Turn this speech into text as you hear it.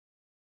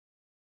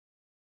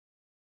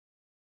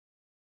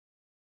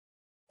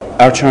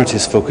Our charity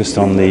is focused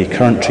on the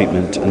current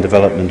treatment and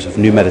development of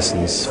new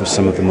medicines for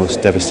some of the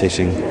most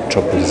devastating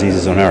tropical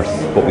diseases on Earth,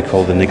 what we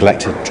call the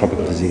neglected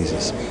tropical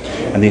diseases,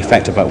 and they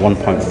affect about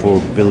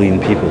 1.4 billion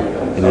people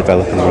in the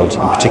developing world,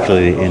 and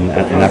particularly in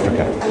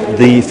Africa.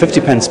 The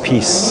 50 pence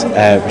piece,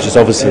 which is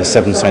obviously a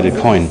seven-sided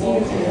coin,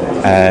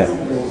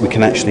 we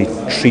can actually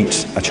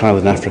treat a child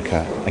in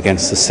Africa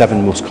against the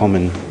 7 most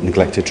common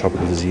neglected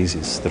tropical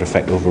diseases that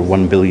affect over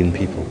 1 billion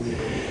people.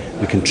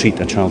 We can treat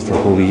a child for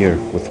a whole year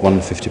with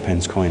one 50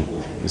 pence coin.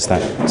 It's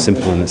that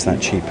simple and it's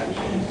that cheap.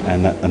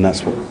 And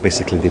that's what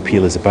basically the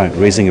appeal is about,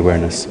 raising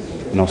awareness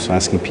and also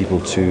asking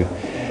people to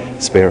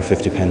spare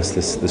 50 pence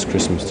this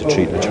Christmas to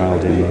treat a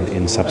child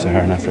in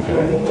sub-Saharan Africa.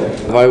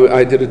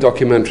 I did a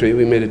documentary,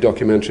 we made a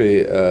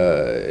documentary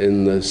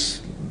in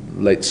this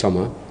late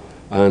summer,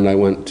 and I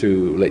went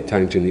to Lake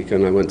Tanganyika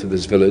and I went to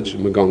this village,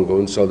 Magongo,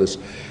 and saw this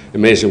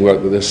amazing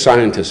work that this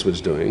scientist was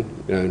doing,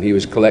 and he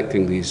was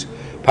collecting these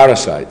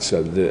parasites.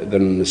 They're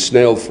in the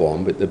snail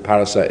form, but the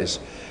parasite is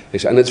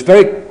and it's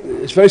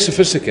very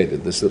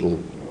sophisticated, this little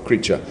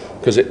creature,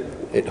 because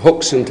it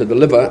hooks into the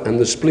liver and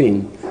the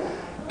spleen,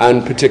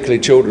 and particularly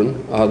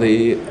children are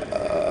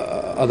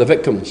the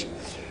victims.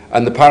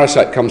 And the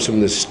parasite comes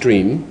from this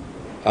stream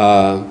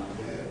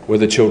where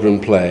the children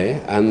play,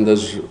 and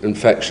there's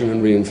infection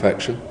and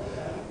reinfection,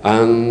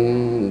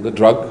 and the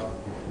drug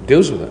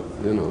deals with it,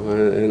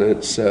 and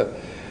it's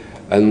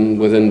and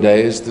within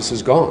days this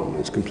is gone.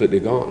 It's completely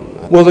gone.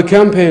 Well, the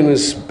campaign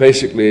is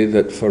basically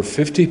that for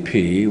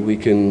 50p we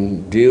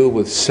can deal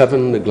with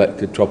 7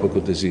 neglected tropical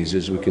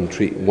diseases. We can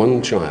treat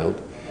one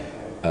child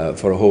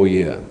for a whole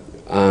year,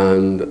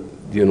 and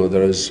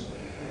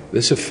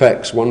this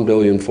affects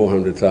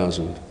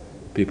 1,400,000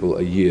 people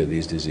a year.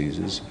 These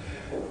diseases,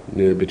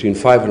 between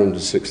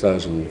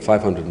 506,000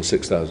 and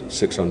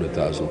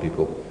 600,000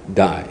 people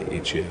die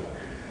each year,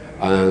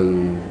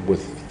 and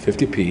with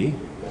 50p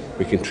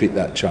we can treat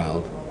that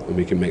child and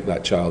we can make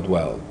that child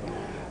well.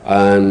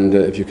 And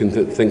if you can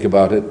think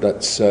about it,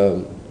 that's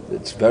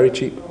it's very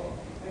cheap,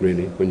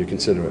 really, when you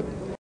consider it.